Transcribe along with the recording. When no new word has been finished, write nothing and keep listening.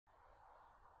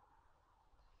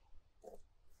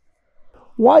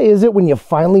Why is it when you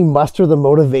finally muster the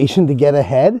motivation to get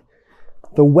ahead,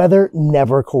 the weather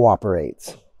never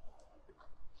cooperates?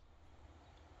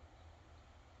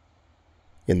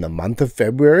 In the month of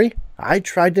February, I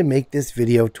tried to make this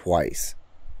video twice.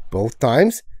 Both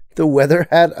times, the weather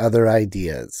had other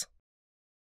ideas.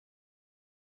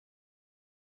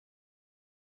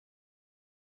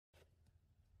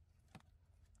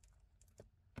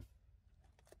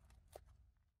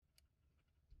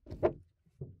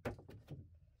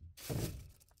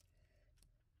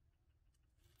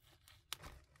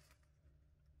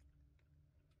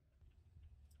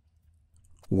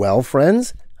 Well,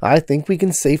 friends, I think we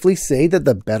can safely say that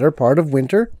the better part of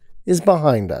winter is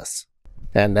behind us.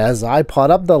 And as I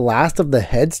pot up the last of the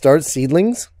Head Start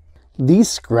seedlings, these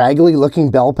scraggly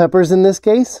looking bell peppers in this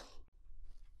case,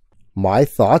 my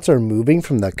thoughts are moving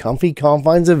from the comfy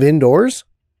confines of indoors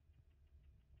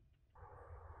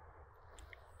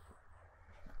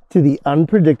to the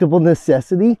unpredictable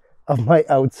necessity of my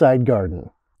outside garden.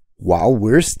 While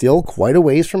we're still quite a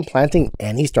ways from planting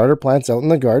any starter plants out in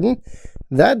the garden,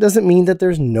 that doesn't mean that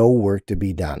there's no work to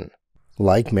be done.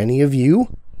 Like many of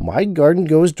you, my garden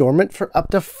goes dormant for up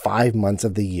to 5 months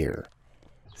of the year.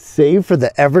 Save for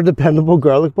the ever-dependable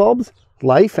garlic bulbs,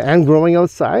 life and growing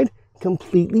outside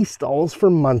completely stalls for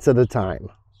months at a time.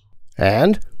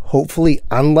 And, hopefully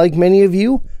unlike many of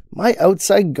you, my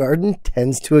outside garden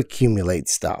tends to accumulate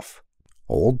stuff.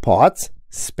 Old pots,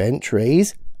 spent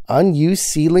trays, unused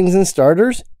seedlings and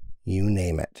starters, you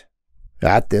name it.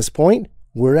 At this point,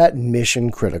 we're at mission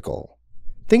critical.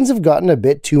 Things have gotten a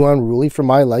bit too unruly for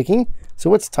my liking,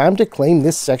 so it's time to claim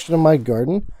this section of my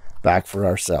garden back for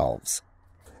ourselves.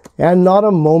 And not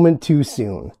a moment too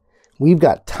soon. We've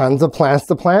got tons of plants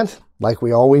to plant, like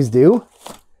we always do,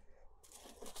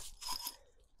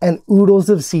 and oodles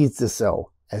of seeds to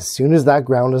sow as soon as that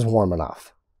ground is warm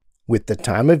enough. With the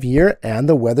time of year and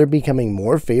the weather becoming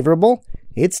more favorable,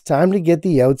 it's time to get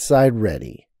the outside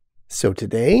ready. So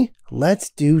today, let's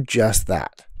do just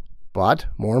that. But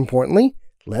more importantly,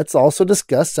 let's also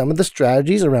discuss some of the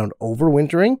strategies around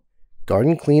overwintering,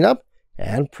 garden cleanup,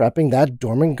 and prepping that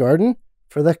dormant garden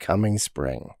for the coming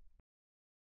spring.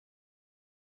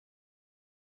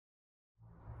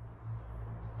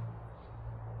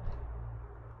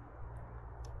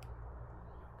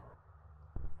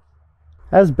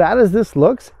 As bad as this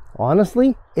looks,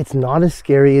 honestly, it's not as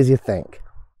scary as you think.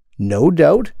 No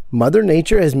doubt, Mother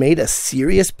Nature has made a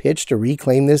serious pitch to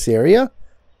reclaim this area,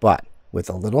 but with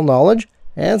a little knowledge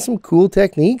and some cool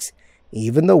techniques,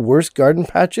 even the worst garden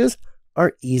patches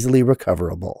are easily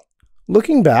recoverable.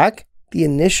 Looking back, the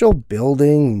initial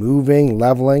building, moving,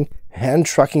 leveling, and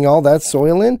trucking all that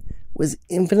soil in was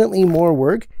infinitely more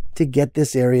work to get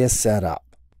this area set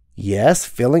up. Yes,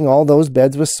 filling all those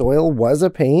beds with soil was a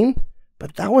pain,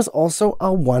 but that was also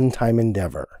a one-time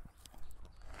endeavor.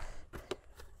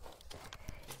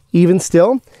 Even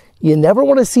still, you never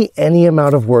want to see any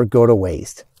amount of work go to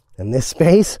waste. And this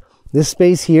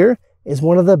space here is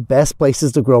one of the best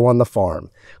places to grow on the farm.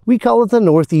 We call it the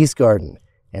Northeast Garden,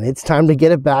 and it's time to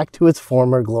get it back to its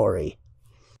former glory.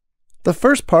 The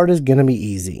first part is going to be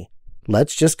easy.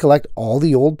 Let's just collect all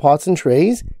the old pots and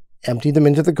trays, empty them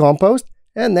into the compost,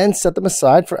 and then set them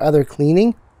aside for either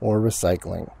cleaning or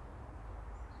recycling.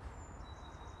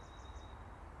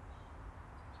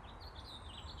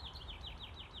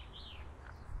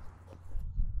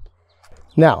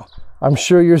 Now, I'm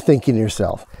sure you're thinking to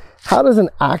yourself, how does an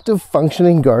active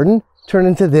functioning garden turn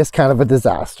into this kind of a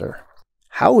disaster?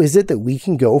 How is it that we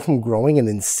can go from growing an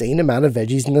insane amount of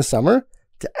veggies in the summer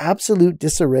to absolute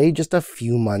disarray just a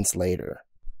few months later?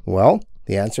 Well,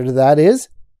 the answer to that is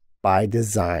by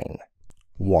design.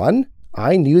 One,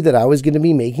 I knew that I was going to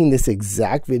be making this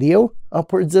exact video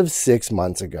upwards of 6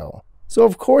 months ago. So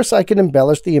of course I could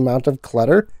embellish the amount of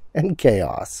clutter and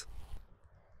chaos.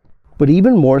 But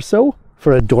even more so,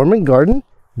 for a dormant garden,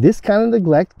 this kind of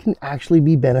neglect can actually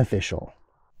be beneficial.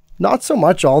 Not so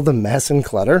much all the mess and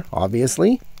clutter,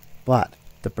 obviously, but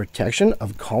the protection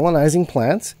of colonizing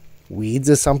plants, weeds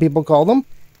as some people call them,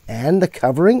 and the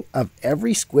covering of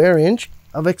every square inch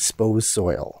of exposed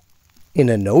soil. In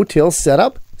a no-till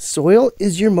setup, soil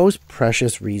is your most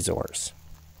precious resource.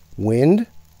 Wind,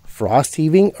 frost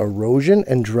heaving, erosion,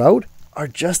 and drought are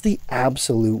just the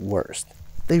absolute worst.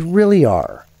 They really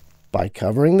are. By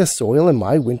covering the soil in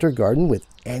my winter garden with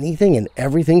anything and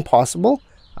everything possible,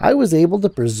 I was able to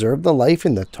preserve the life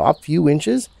in the top few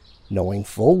inches, knowing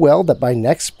full well that by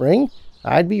next spring,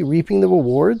 I'd be reaping the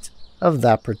rewards of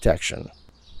that protection.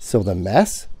 So the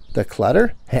mess, the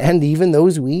clutter, and even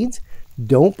those weeds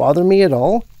don't bother me at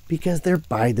all because they're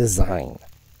by design.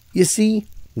 You see,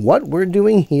 what we're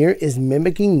doing here is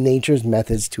mimicking nature's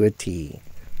methods to a T.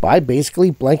 by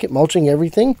basically blanket mulching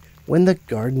everything when the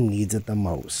garden needs it the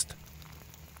most.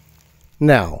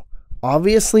 Now,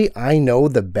 obviously I know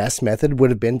the best method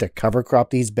would have been to cover crop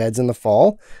these beds in the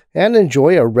fall and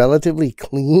enjoy a relatively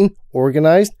clean,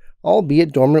 organized,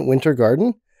 albeit dormant winter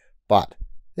garden, but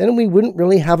then we wouldn't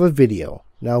really have a video,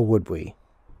 now would we?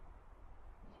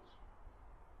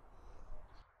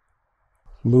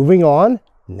 Moving on,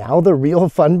 now the real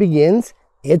fun begins.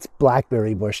 It's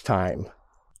blackberry bush time.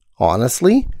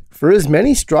 Honestly, for as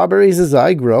many strawberries as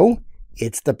I grow,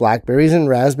 it's the blackberries and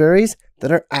raspberries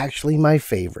that are actually my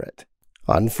favorite.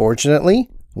 Unfortunately,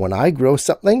 when I grow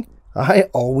something, I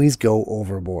always go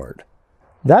overboard.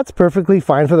 That's perfectly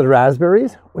fine for the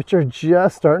raspberries, which are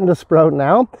just starting to sprout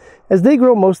now, as they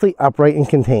grow mostly upright and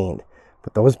contained.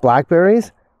 But those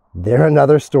blackberries, they're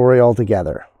another story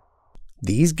altogether.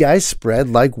 These guys spread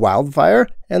like wildfire,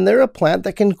 and they're a plant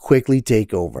that can quickly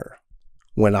take over.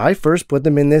 When I first put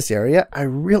them in this area, I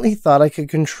really thought I could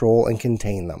control and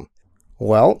contain them.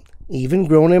 Well, even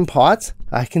grown in pots,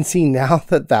 I can see now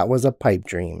that that was a pipe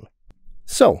dream.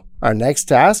 So, our next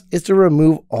task is to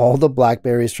remove all the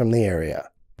blackberries from the area.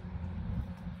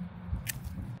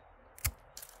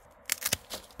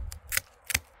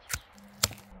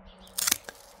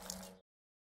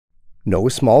 No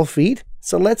small feat,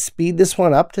 so let's speed this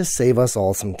one up to save us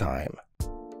all some time.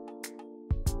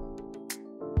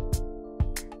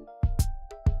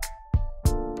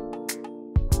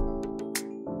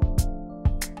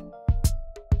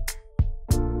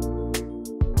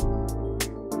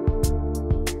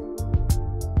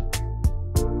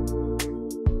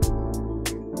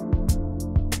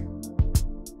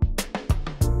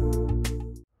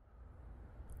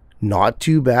 Not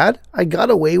too bad, I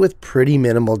got away with pretty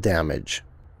minimal damage.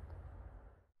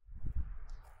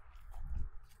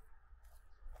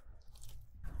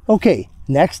 Okay,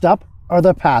 next up are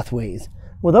the pathways.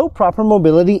 Without proper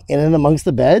mobility in and amongst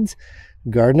the beds,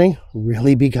 gardening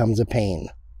really becomes a pain.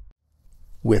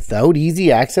 Without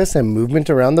easy access and movement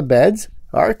around the beds,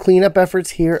 our cleanup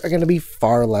efforts here are going to be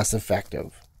far less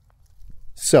effective.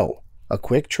 So, a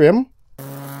quick trim,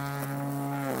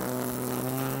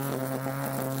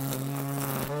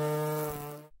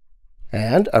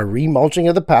 and a remulching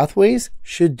of the pathways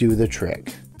should do the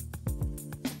trick.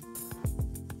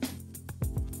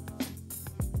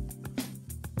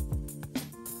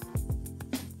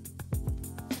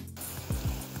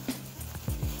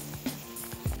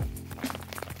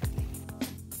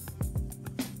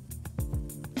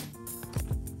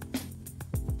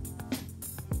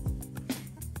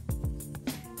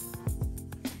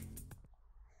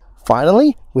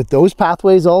 Finally, with those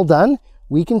pathways all done,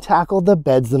 we can tackle the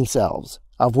beds themselves,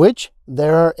 of which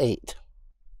there are 8.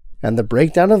 And the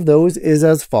breakdown of those is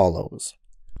as follows.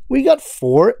 We got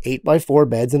 4 8x4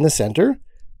 beds in the center,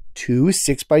 2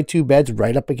 6x2 beds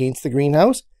right up against the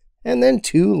greenhouse, and then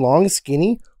 2 long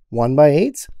skinny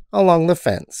 1x8s along the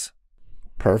fence.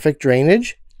 Perfect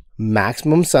drainage,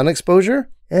 maximum sun exposure,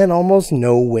 and almost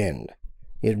no wind.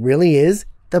 It really is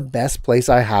the best place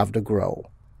I have to grow.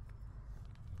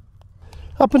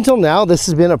 Up until now, this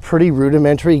has been a pretty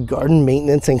rudimentary garden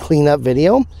maintenance and cleanup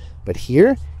video, but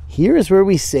here is where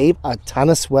we save a ton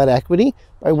of sweat equity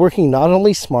by working not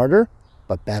only smarter,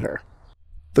 but better.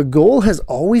 The goal has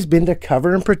always been to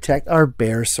cover and protect our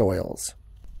bare soils.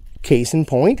 Case in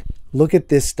point, look at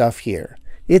this stuff here.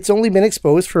 It's only been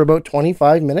exposed for about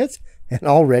 25 minutes, and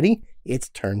already it's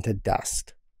turned to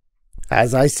dust.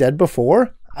 As I said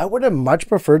before, I would have much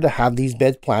preferred to have these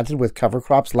beds planted with cover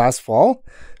crops last fall,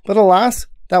 but alas,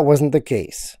 that wasn't the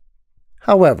case.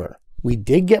 However, we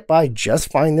did get by just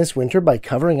fine this winter by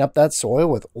covering up that soil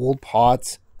with old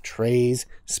pots, trays,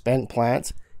 spent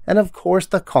plants, and of course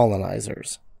the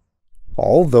colonizers.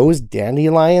 All those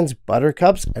dandelions,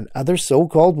 buttercups, and other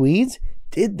so-called weeds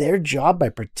did their job by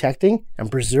protecting and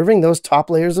preserving those top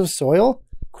layers of soil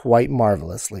quite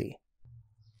marvelously.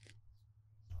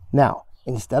 Now,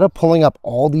 instead of pulling up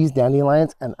all these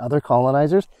dandelions and other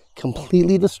colonizers,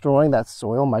 completely destroying that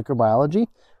soil microbiology,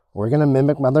 we're going to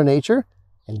mimic Mother Nature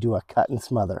and do a cut and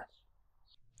smother.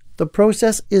 The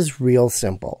process is real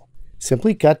simple.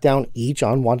 Simply cut down each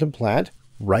unwanted plant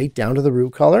right down to the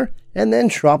root collar and then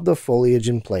drop the foliage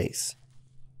in place.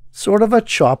 Sort of a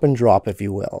chop and drop, if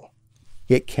you will.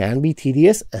 It can be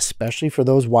tedious, especially for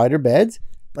those wider beds,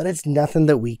 but it's nothing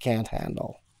that we can't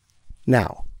handle.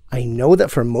 Now, I know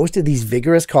that for most of these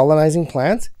vigorous colonizing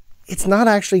plants, it's not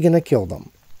actually going to kill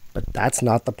them, but that's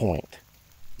not the point.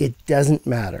 It doesn't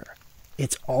matter.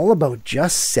 It's all about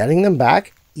just setting them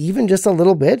back, even just a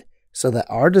little bit, so that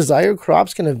our desired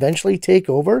crops can eventually take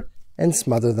over and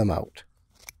smother them out.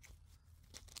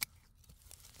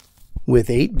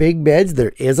 With 8 big beds,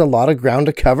 there is a lot of ground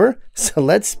to cover, so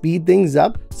let's speed things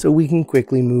up so we can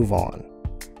quickly move on.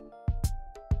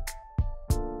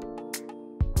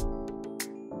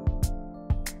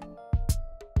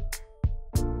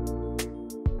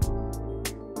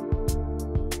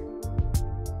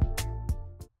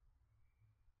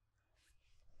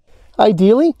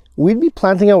 Ideally, we'd be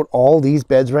planting out all these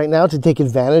beds right now to take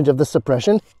advantage of the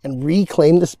suppression and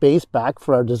reclaim the space back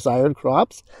for our desired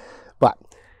crops. But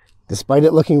despite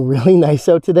it looking really nice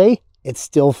out today, it's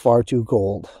still far too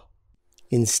cold.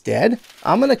 Instead,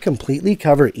 I'm going to completely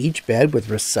cover each bed with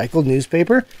recycled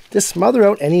newspaper to smother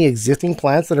out any existing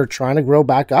plants that are trying to grow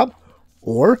back up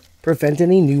or prevent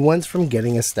any new ones from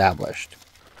getting established.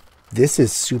 This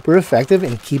is super effective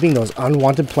in keeping those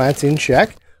unwanted plants in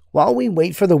check while we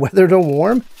wait for the weather to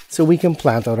warm so we can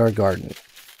plant out our garden.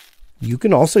 You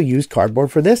can also use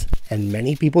cardboard for this, and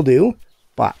many people do,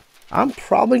 but I'm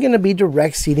probably going to be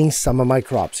direct seeding some of my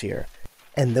crops here.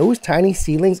 And those tiny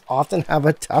seedlings often have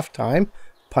a tough time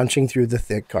punching through the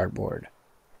thick cardboard.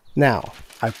 Now,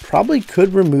 I probably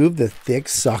could remove the thick,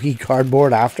 soggy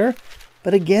cardboard after,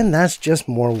 but again, that's just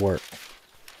more work.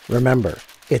 Remember,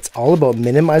 it's all about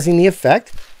minimizing the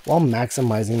effect while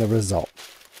maximizing the result.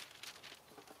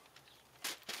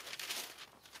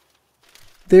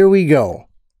 There we go,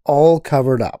 all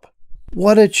covered up.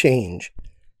 What a change.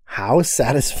 How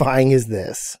satisfying is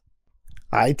this?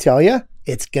 I tell ya,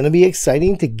 it's going to be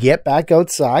exciting to get back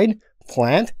outside,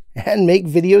 plant, and make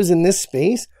videos in this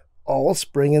space all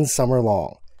spring and summer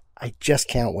long. I just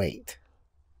can't wait.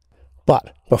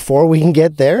 But before we can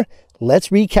get there, let's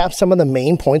recap some of the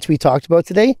main points we talked about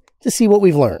today to see what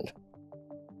we've learned.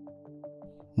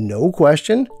 No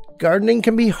question, gardening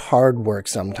can be hard work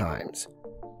sometimes.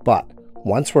 But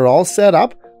once we're all set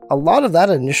up, a lot of that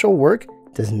initial work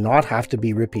does not have to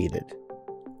be repeated.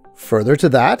 Further to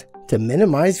that, to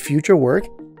minimize future work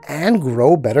and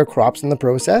grow better crops in the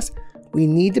process, we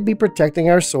need to be protecting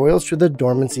our soils through the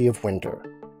dormancy of winter.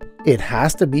 It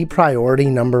has to be priority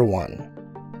number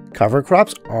 1. Cover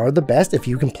crops are the best if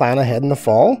you can plan ahead in the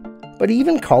fall, but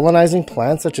even colonizing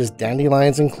plants such as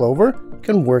dandelions and clover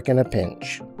can work in a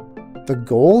pinch. The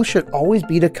goal should always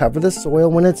be to cover the soil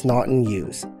when it's not in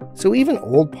use. So even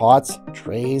old pots,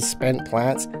 trays, spent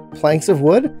plants, planks of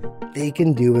wood, they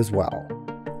can do as well.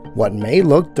 What may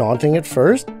look daunting at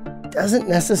first doesn't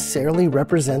necessarily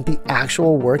represent the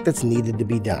actual work that's needed to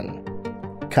be done.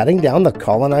 Cutting down the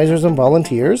colonizers and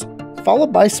volunteers,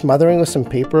 followed by smothering with some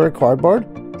paper or cardboard,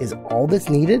 is all that's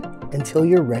needed until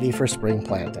you're ready for spring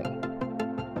planting.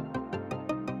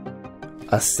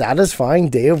 A satisfying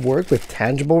day of work with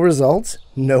tangible results,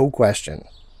 no question.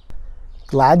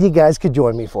 Glad you guys could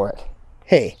join me for it.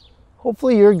 Hey,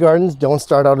 hopefully your gardens don't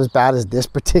start out as bad as this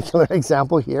particular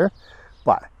example here,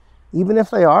 but even if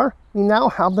they are, we now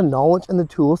have the knowledge and the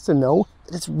tools to know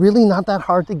that it's really not that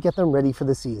hard to get them ready for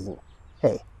the season.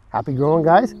 Hey, happy growing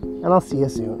guys, and I'll see you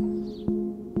soon.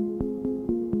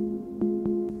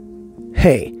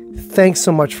 Hey, thanks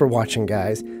so much for watching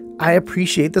guys. I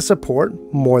appreciate the support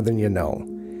more than you know.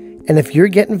 And if you're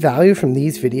getting value from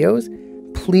these videos,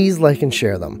 please like and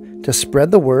share them to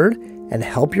spread the word and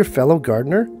help your fellow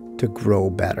gardener to grow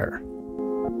better.